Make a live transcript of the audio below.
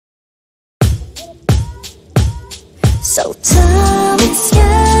So tell me,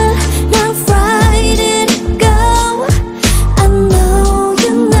 yeah, now right it go. I know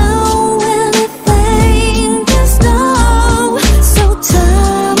you know anything, just know. So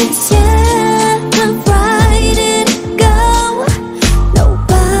tell me, yeah, now right it go.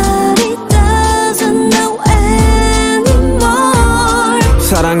 Nobody doesn't know anymore.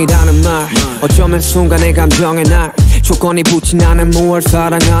 사랑이라는 말 어쩌면 순간의 감정의 날 조건이 붙진 않은 무얼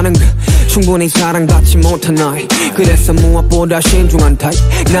사랑하는 그 충분히 사랑받지 못한 나이 그래서 무엇보다 신중한 타입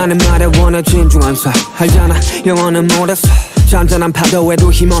나는 말에 원해 진중한 사 알잖아 영어는 못했어 잔잔한 파도에도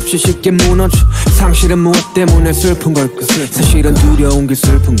힘없이 쉽게 무너져 상실은 무엇 때문에 슬픈 걸까 사실은 두려운 게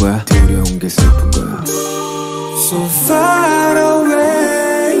슬픈 거야 두려운 게 슬픈 거야 So far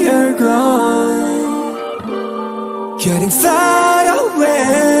away you're gone Getting far away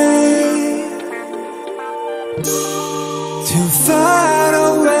Too far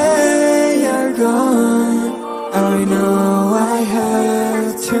away you're gone I know I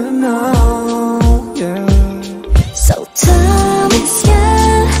have to know, yeah So tell me,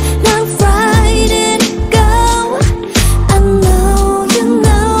 yeah, now right it go. I know you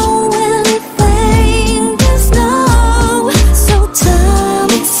know anything, just know. So tell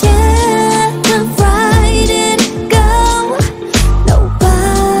me, yeah, now right it go.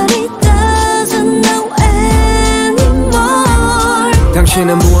 Nobody doesn't know anymore.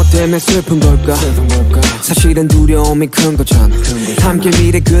 당신은 무엇 때문에 슬픈 걸까 사실은 두려움이 큰 거잖아 함께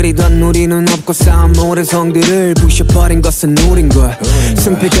미래 그리던 우리는 없고 쌓은 모든 성들을 부셔버린 것은 우린 거야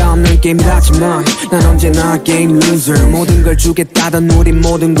승패가 없는 게임이라지만 난 언제나 게임 루저 모든 걸 주겠다던 우린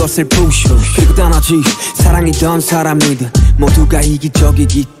모든 것을 부셔 그리고 떠나지 사랑이던 사람이든 모두가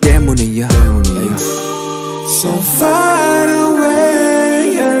이기적이기 때문이야 So far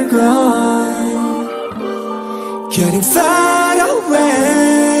away you're gone Getting far away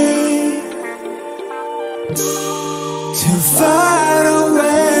Too far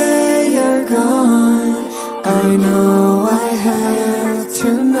away you're gone I know I have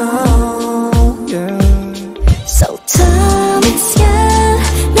to know, yeah So tell me, yeah,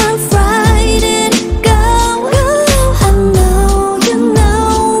 now right it go. I know you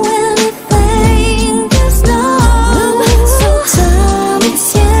know anything, just know. So tell me,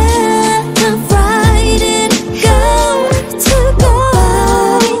 yeah, now right it go.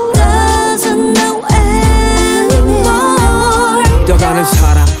 Nobody doesn't know anymore. 떠가는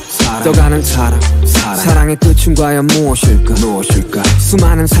사람 떠가는 사랑의 끝은 과연 무엇일까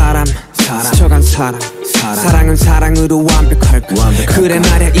수많은 사람 스쳐간 사랑은 사랑으로 완벽할까 그래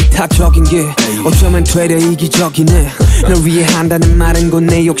말야 이타적인 게 어쩌면 되려 이기적이네 널 위해 한다는 말은 곧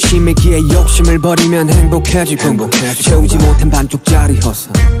내 욕심에 기에 욕심을 버리면 행복해지고 채우지 못한 반쪽짜리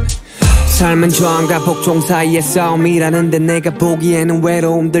허상 삶은 저항과 복종 사이의 싸움이라는데 내가 보기에는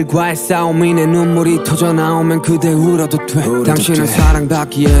외로움들과의 싸움이네 눈물이 터져 나오면 그대 울어도 돼 당신은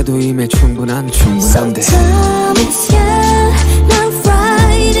사랑받기에도 이미 충분한데 So tell me,